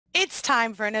It's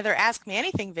time for another Ask Me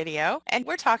Anything video, and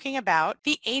we're talking about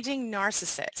the aging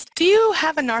narcissist. Do you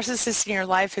have a narcissist in your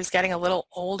life who's getting a little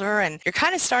older and you're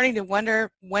kind of starting to wonder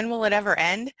when will it ever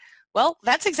end? Well,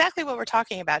 that's exactly what we're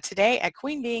talking about today at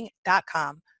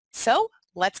queenbeing.com. So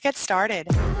let's get started.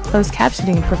 Closed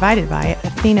captioning provided by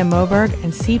Athena Moberg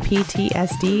and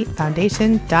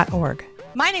cptsdfoundation.org.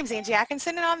 My name's Angie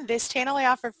Atkinson, and on this channel I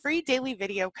offer free daily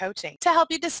video coaching to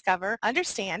help you discover,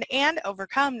 understand, and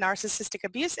overcome narcissistic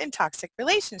abuse in toxic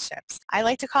relationships. I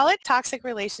like to call it toxic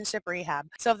relationship rehab.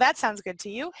 So if that sounds good to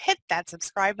you, hit that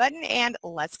subscribe button and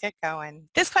let's get going.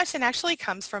 This question actually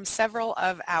comes from several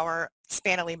of our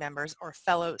Spanily members or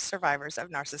fellow survivors of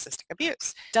narcissistic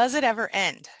abuse. Does it ever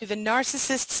end? Do the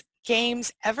narcissist's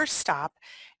games ever stop?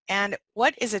 And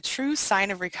what is a true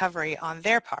sign of recovery on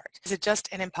their part? Is it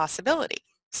just an impossibility?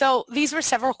 So these were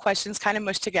several questions kind of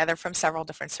mushed together from several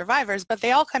different survivors, but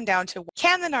they all come down to,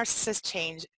 can the narcissist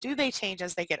change? Do they change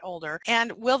as they get older?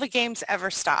 And will the games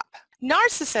ever stop?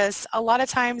 Narcissists, a lot of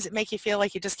times, make you feel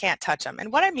like you just can't touch them.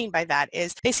 And what I mean by that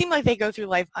is they seem like they go through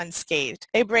life unscathed.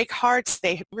 They break hearts,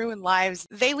 they ruin lives,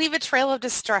 they leave a trail of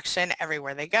destruction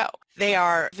everywhere they go. They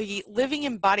are the living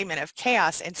embodiment of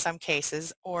chaos in some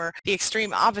cases, or the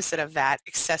extreme opposite of that,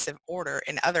 excessive order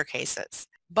in other cases.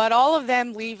 But all of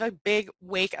them leave a big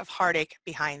wake of heartache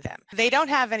behind them. They don't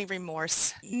have any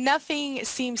remorse. Nothing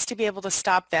seems to be able to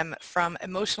stop them from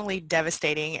emotionally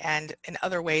devastating and in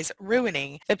other ways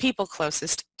ruining the people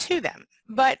closest to them.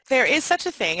 But there is such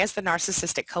a thing as the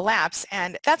narcissistic collapse,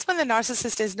 and that's when the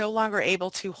narcissist is no longer able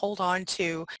to hold on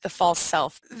to the false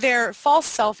self. Their false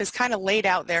self is kind of laid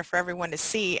out there for everyone to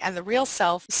see, and the real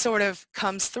self sort of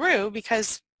comes through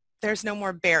because there's no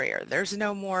more barrier. There's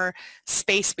no more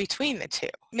space between the two.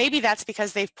 Maybe that's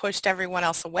because they've pushed everyone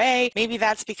else away. Maybe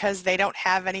that's because they don't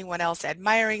have anyone else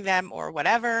admiring them or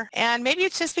whatever. And maybe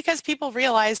it's just because people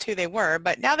realized who they were,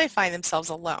 but now they find themselves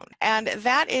alone. And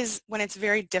that is when it's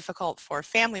very difficult for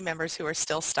family members who are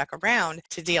still stuck around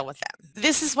to deal with them.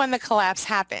 This is when the collapse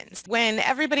happens, when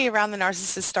everybody around the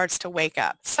narcissist starts to wake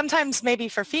up. Sometimes maybe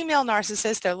for female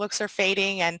narcissists, their looks are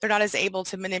fading and they're not as able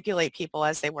to manipulate people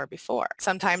as they were before.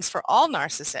 Sometimes for all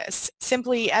narcissists,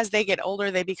 simply as they get older,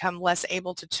 they become less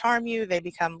able to charm you, they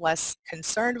become less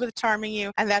concerned with charming you,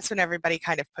 and that's when everybody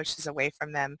kind of pushes away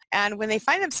from them. And when they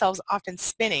find themselves often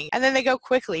spinning, and then they go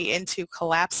quickly into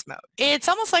collapse mode. It's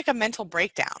almost like a mental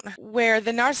breakdown, where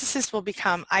the narcissist will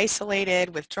become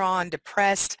isolated, withdrawn,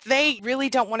 depressed. They really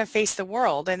don't want to face the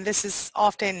world, and this is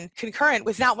often concurrent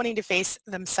with not wanting to face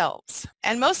themselves.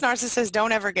 And most narcissists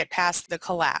don't ever get past the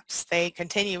collapse. They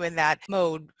continue in that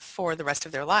mode for the rest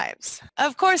of their lives.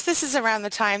 Of course, this is around the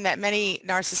time that many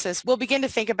narcissists will begin to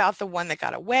think about the one that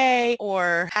got away,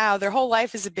 or how their whole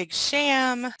life is a big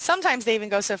sham. Sometimes they even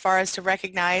go so far as to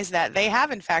recognize that they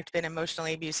have in fact been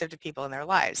emotionally abusive to people in their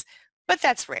lives. But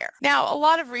that's rare. Now, a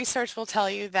lot of research will tell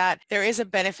you that there is a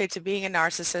benefit to being a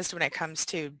narcissist when it comes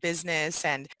to business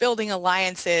and building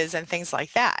alliances and things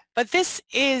like that. But this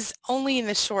is only in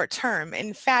the short term.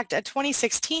 In fact, a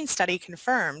 2016 study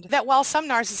confirmed that while some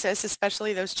narcissists,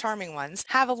 especially those charming ones,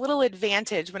 have a little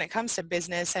advantage when it comes to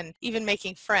business and even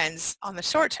making friends on the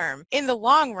short term, in the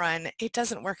long run, it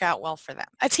doesn't work out well for them.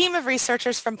 A team of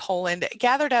researchers from Poland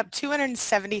gathered up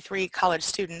 273 college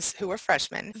students who were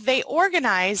freshmen. They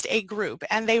organized a group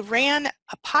and they ran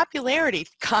a popularity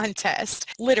contest,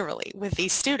 literally, with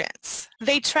these students.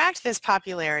 They tracked this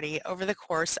popularity over the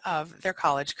course of their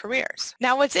college careers.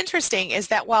 Now, what's interesting is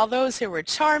that while those who were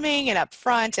charming and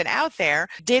upfront and out there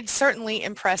did certainly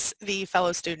impress the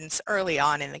fellow students early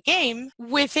on in the game,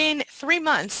 within 3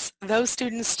 months, those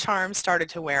students' charm started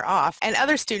to wear off, and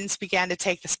other students began to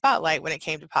take the spotlight when it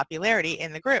came to popularity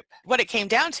in the group. What it came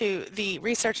down to, the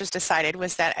researchers decided,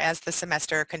 was that as the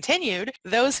semester continued,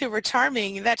 those who were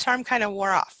charming, that charm kind of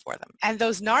wore off for them. And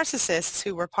those narcissists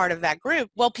who were part of that group,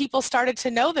 well, people started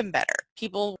to know them better.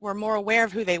 People were more aware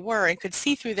of who they were and could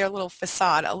see through their little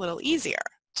facade a little easier.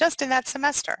 Just in that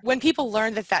semester. When people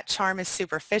learn that that charm is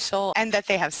superficial and that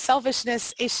they have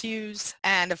selfishness issues,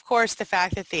 and of course the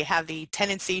fact that they have the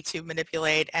tendency to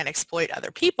manipulate and exploit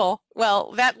other people,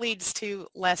 well, that leads to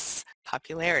less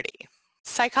popularity.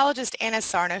 Psychologist Anna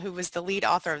Sarna, who was the lead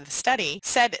author of the study,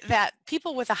 said that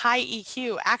people with a high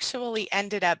EQ actually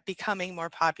ended up becoming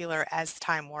more popular as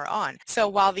time wore on. So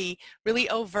while the really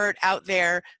overt, out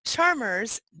there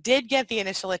charmers did get the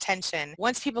initial attention,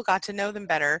 once people got to know them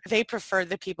better, they preferred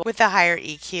the people with the higher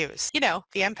EQs, you know,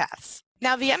 the empaths.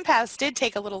 Now, the empaths did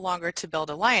take a little longer to build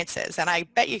alliances, and I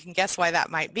bet you can guess why that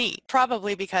might be.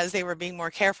 Probably because they were being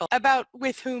more careful about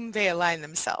with whom they align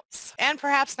themselves. And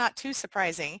perhaps not too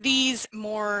surprising, these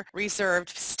more reserved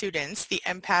students, the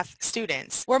empath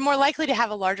students, were more likely to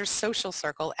have a larger social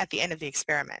circle at the end of the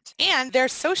experiment. And their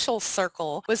social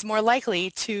circle was more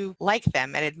likely to like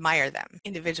them and admire them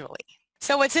individually.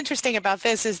 So what's interesting about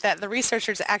this is that the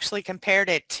researchers actually compared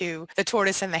it to the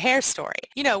tortoise and the hare story,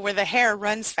 where the hare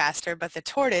runs faster, but the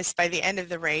tortoise, by the end of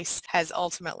the race, has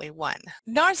ultimately won.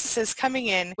 Narcissists coming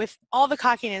in with all the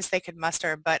cockiness they could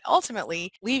muster, but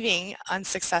ultimately leaving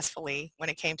unsuccessfully when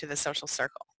it came to the social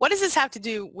circle. What does this have to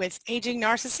do with aging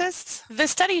narcissists? The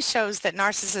study shows that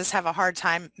narcissists have a hard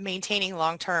time maintaining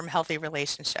long-term healthy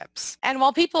relationships. And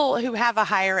while people who have a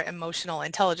higher emotional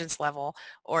intelligence level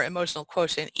or emotional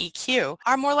quotient, EQ,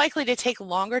 are more likely to take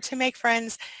longer to make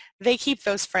friends, they keep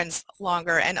those friends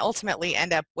longer and ultimately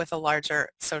end up with a larger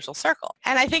social circle.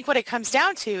 And I think what it comes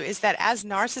down to is that as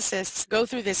narcissists go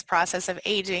through this process of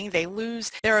aging, they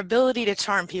lose their ability to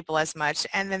charm people as much,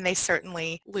 and then they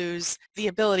certainly lose the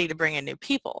ability to bring in new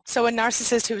people. So a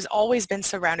narcissist who's always been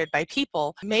surrounded by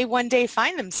people may one day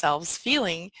find themselves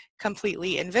feeling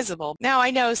completely invisible. Now,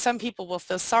 I know some people will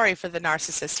feel sorry for the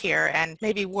narcissist here and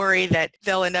maybe worry that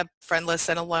they'll end up friendless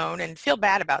and alone and feel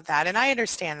bad about that, and I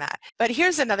understand that. But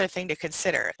here's another thing to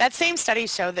consider. That same study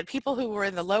showed that people who were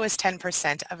in the lowest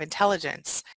 10% of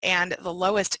intelligence and the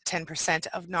lowest 10%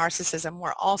 of narcissism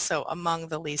were also among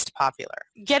the least popular.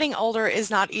 Getting older is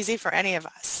not easy for any of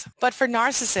us, but for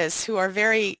narcissists who are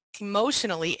very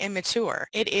emotionally immature,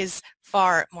 it is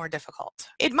far more difficult.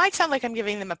 It might sound like I'm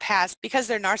giving them a pass because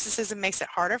their narcissism makes it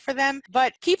harder for them,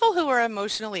 but people who are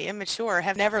emotionally immature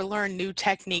have never learned new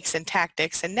techniques and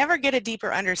tactics and never get a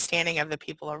deeper understanding of the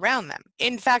people around them.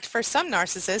 In fact, for some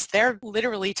narcissists, they're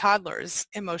literally toddlers,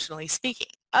 emotionally speaking.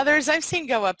 Others I've seen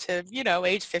go up to,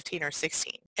 age 15 or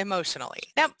 16 emotionally.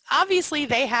 Now, obviously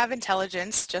they have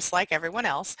intelligence just like everyone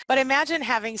else, but imagine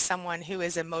having someone who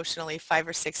is emotionally 5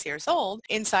 or 6 years old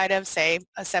inside of, say,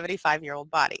 a 75-year-old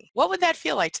body. What would that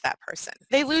feel like to that person?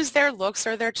 They lose their looks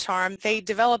or their charm. They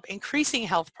develop increasing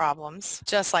health problems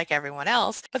just like everyone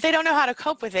else, but they don't know how to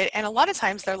cope with it, and a lot of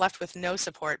times they're left with no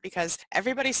support because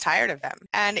everybody's tired of them.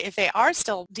 And if they are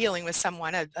still dealing with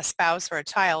someone, a spouse or a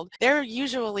child, they're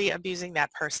usually abusing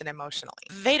that person emotionally.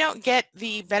 They don't get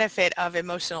the benefit of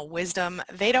emotional wisdom.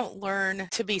 They don't learn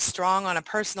to be strong on a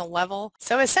personal level.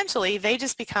 So essentially, they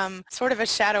just become sort of a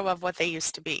shadow of what they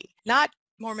used to be. Not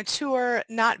more mature,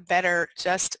 not better,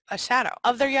 just a shadow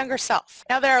of their younger self.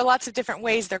 Now, there are lots of different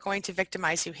ways they're going to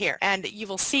victimize you here, and you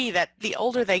will see that the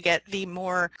older they get, the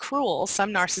more cruel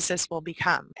some narcissists will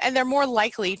become, and they're more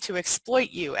likely to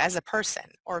exploit you as a person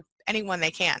or anyone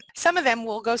they can. Some of them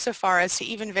will go so far as to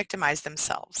even victimize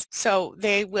themselves. So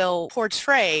they will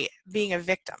portray being a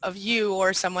victim of you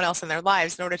or someone else in their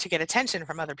lives in order to get attention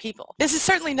from other people. This is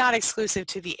certainly not exclusive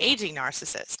to the aging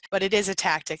narcissist, but it is a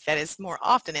tactic that is more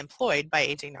often employed by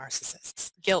aging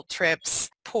narcissists. Guilt trips,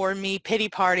 poor me, pity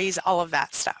parties, all of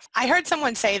that stuff. I heard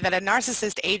someone say that a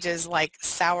narcissist ages like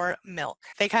sour milk.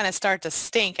 They kind of start to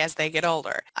stink as they get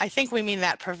older. I think we mean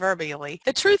that proverbially.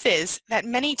 The truth is that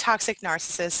many toxic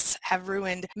narcissists have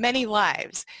ruined many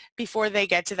lives before they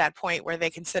get to that point where they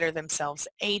consider themselves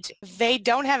aging. They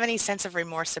don't have any sense of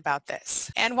remorse about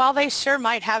this. And while they sure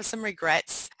might have some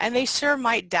regrets, and they sure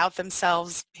might doubt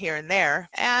themselves here and there,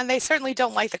 and they certainly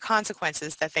don't like the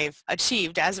consequences that they've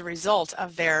achieved as a result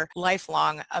of their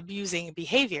lifelong abusing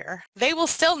behavior, they will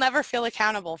still never feel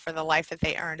accountable for the life that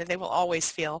they earned, and they will always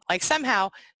feel like somehow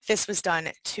this was done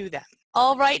to them.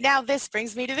 All right, now this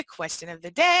brings me to the question of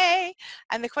the day.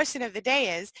 And the question of the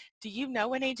day is, do you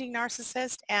know an aging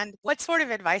narcissist? And what sort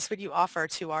of advice would you offer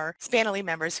to our Spanily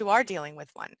members who are dealing with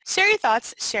one? Share your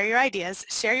thoughts, share your ideas,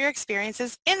 share your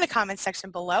experiences in the comments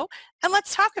section below, and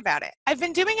let's talk about it. I've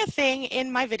been doing a thing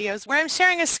in my videos where I'm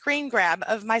sharing a screen grab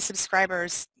of my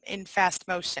subscribers in fast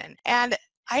motion. And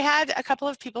I had a couple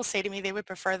of people say to me they would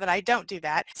prefer that I don't do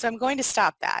that, so I'm going to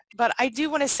stop that. But I do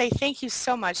want to say thank you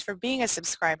so much for being a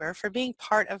subscriber, for being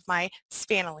part of my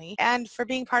Spanily, and for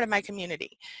being part of my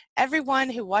community. Everyone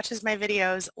who watches my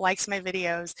videos, likes my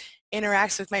videos,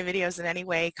 interacts with my videos in any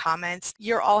way, comments,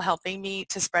 you're all helping me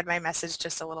to spread my message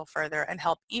just a little further and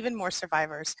help even more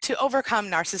survivors to overcome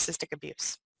narcissistic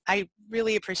abuse. I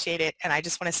really appreciate it, and I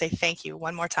just want to say thank you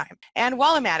one more time. And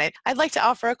while I'm at it, I'd like to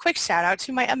offer a quick shout out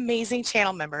to my amazing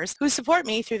channel members who support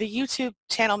me through the YouTube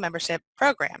channel membership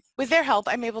program. With their help,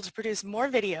 I'm able to produce more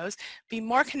videos, be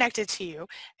more connected to you,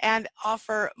 and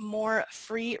offer more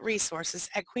free resources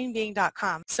at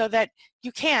queenbeing.com so that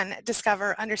you can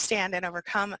discover, understand, and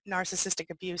overcome narcissistic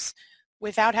abuse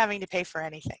without having to pay for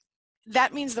anything.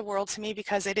 that means the world to me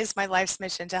because it is my life's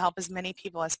mission to help as many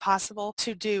people as possible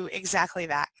to do exactly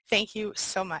that. Thank you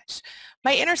so much.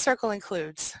 My inner circle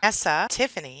includes Essa,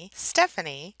 Tiffany,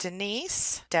 Stephanie,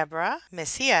 Denise, Deborah,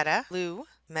 Missietta, Lou,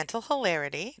 Mental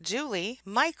Hilarity, Julie,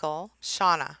 Michael,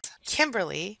 Shauna,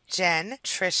 Kimberly, Jen,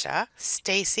 Trisha,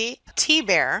 Stacy,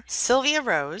 T-Bear, Sylvia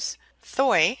Rose,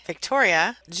 Thoy,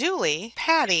 Victoria, Julie,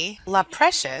 Patty, La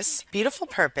Precious, Beautiful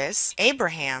Purpose,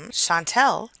 Abraham,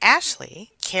 Chantel,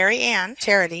 Ashley, Carrie Ann,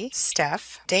 Charity,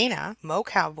 Steph, Dana, Mo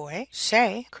Cowboy,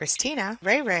 Shay, Christina,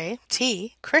 Ray Ray,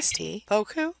 T, Christy,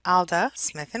 Boku, Alda,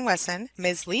 Smith & Wesson,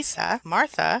 Ms. Lisa,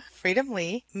 Martha, Freedom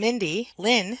Lee, Mindy,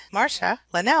 Lynn, Marsha,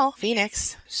 Linnell,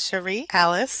 Phoenix, Cherie,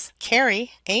 Alice,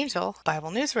 Carrie, Angel,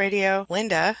 Bible News Radio,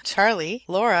 Linda, Charlie,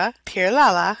 Laura, Pierre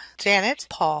Lala, Janet,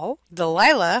 Paul,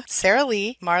 Delilah, Sarah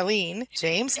Lee, Marlene,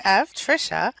 James F.,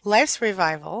 Trisha, Life's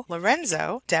Revival,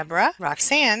 Lorenzo, Deborah,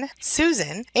 Roxanne,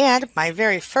 Susan, and my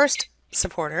very first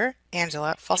supporter,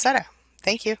 Angela Falsetto.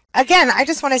 Thank you. Again, I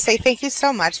just want to say thank you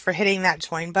so much for hitting that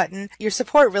join button. Your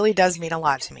support really does mean a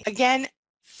lot to me. Again,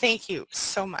 thank you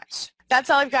so much. That's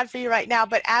all I've got for you right now,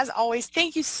 but as always,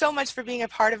 thank you so much for being a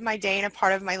part of my day and a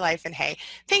part of my life, and hey,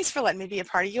 thanks for letting me be a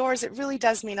part of yours. It really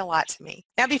does mean a lot to me.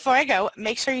 Now, before I go,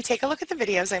 make sure you take a look at the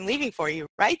videos I'm leaving for you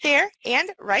right there and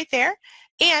right there.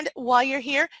 And while you're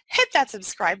here, hit that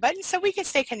subscribe button so we can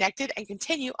stay connected and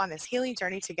continue on this healing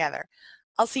journey together.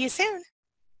 I'll see you soon.